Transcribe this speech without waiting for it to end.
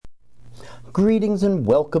Greetings and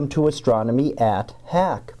welcome to Astronomy at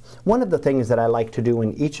Hack. One of the things that I like to do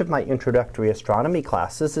in each of my introductory astronomy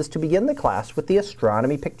classes is to begin the class with the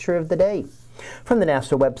astronomy picture of the day from the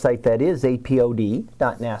NASA website, that is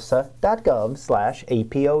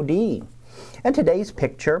apod.nasa.gov/apod. And today's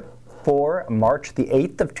picture for March the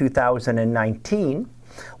 8th of 2019,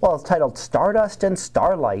 well, it's titled Stardust and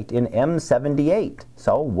Starlight in M78.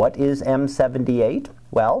 So what is M78?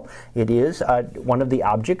 Well, it is one of the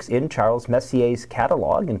objects in Charles Messier's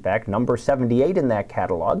catalog, in fact, number 78 in that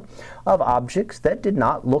catalog, of objects that did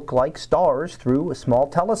not look like stars through small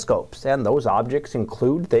telescopes. And those objects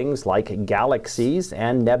include things like galaxies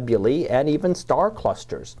and nebulae and even star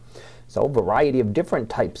clusters. So a variety of different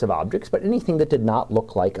types of objects, but anything that did not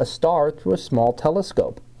look like a star through a small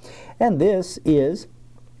telescope. And this is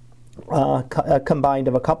combined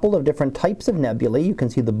of a couple of different types of nebulae. You can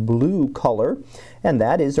see the blue color, and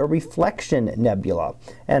that is a reflection nebula.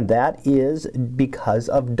 And that is because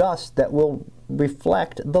of dust that will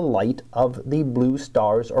reflect the light of the blue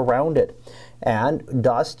stars around it. And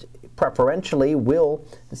dust preferentially will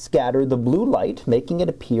scatter the blue light, making it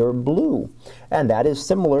appear blue. And that is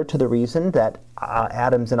similar to the reason that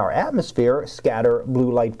atoms in our atmosphere scatter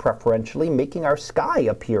blue light preferentially, making our sky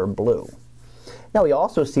appear blue. Now we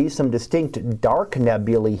also see some distinct dark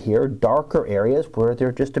nebulae here, darker areas where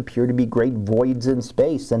there just appear to be great voids in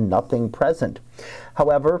space and nothing present.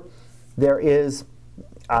 However, there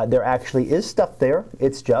actually is stuff there.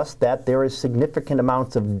 It's just that there is significant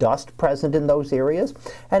amounts of dust present in those areas,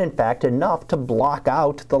 and in fact enough to block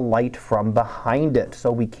out the light from behind it,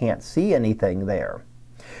 so we can't see anything there.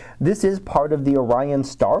 This is part of the Orion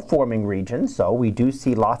star forming region, so we do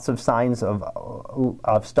see lots of signs of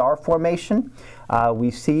star formation.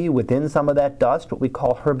 We see within some of that dust what we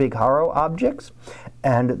call Herbig-Haro objects,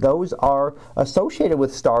 and those are associated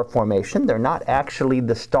with star formation. They're not actually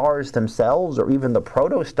the stars themselves or even the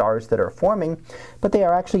protostars that are forming, but they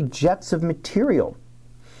are actually jets of material.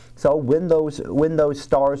 So when those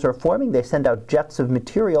stars are forming, they send out jets of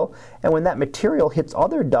material, and when that material hits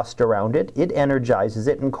other dust around it, it energizes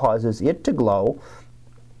it and causes it to glow,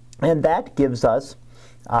 and that gives us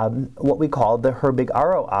what we call the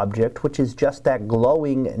Herbig-Haro object, which is just that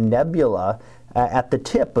glowing nebula at the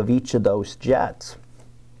tip of each of those jets.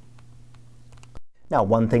 Now,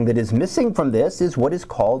 one thing that is missing from this is what is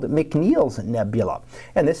called McNeil's Nebula.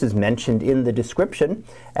 And this is mentioned in the description.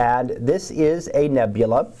 And this is a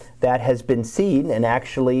nebula that has been seen and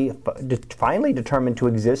actually finally determined to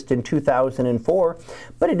exist in 2004.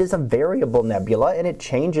 But it is a variable nebula, and it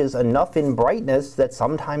changes enough in brightness that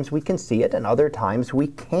sometimes we can see it and other times we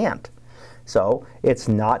can't. So it's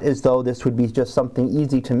not as though this would be just something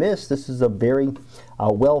easy to miss. This is a very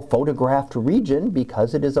well photographed region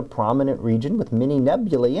because it is a prominent region with many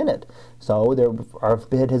nebulae in it. So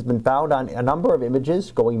it has been found on a number of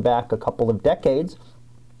images going back a couple of decades,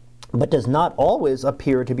 but does not always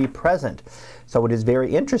appear to be present. So it is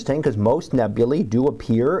very interesting because most nebulae do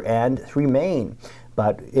appear and remain.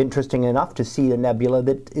 But interesting enough to see a nebula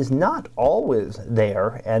that is not always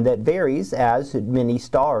there and that varies as many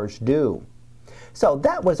stars do. So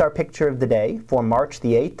that was our picture of the day for March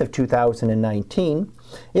the 8th of 2019.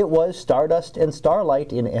 It was Stardust and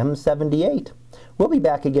Starlight in M78. We'll be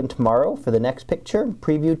back again tomorrow for the next picture,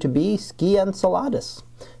 previewed to be Ski Enceladus.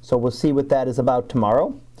 So we'll see what that is about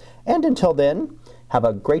tomorrow. And until then, have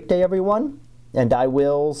a great day, everyone, and I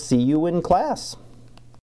will see you in class.